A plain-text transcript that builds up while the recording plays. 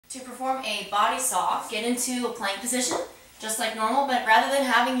To perform a body saw, get into a plank position, just like normal, but rather than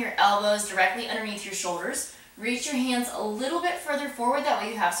having your elbows directly underneath your shoulders, reach your hands a little bit further forward, that way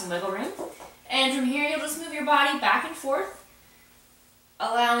you have some wiggle room. And from here, you'll just move your body back and forth,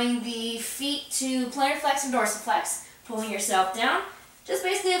 allowing the feet to plantar flex and dorsiflex, pulling yourself down. Just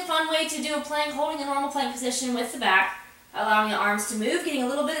basically a fun way to do a plank, holding a normal plank position with the back, allowing the arms to move, getting a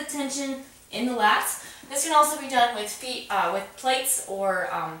little bit of tension in the lats. This can also be done with feet, with plates or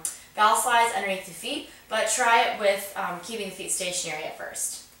ball slides underneath the feet, but try it with keeping the feet stationary at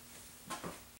first.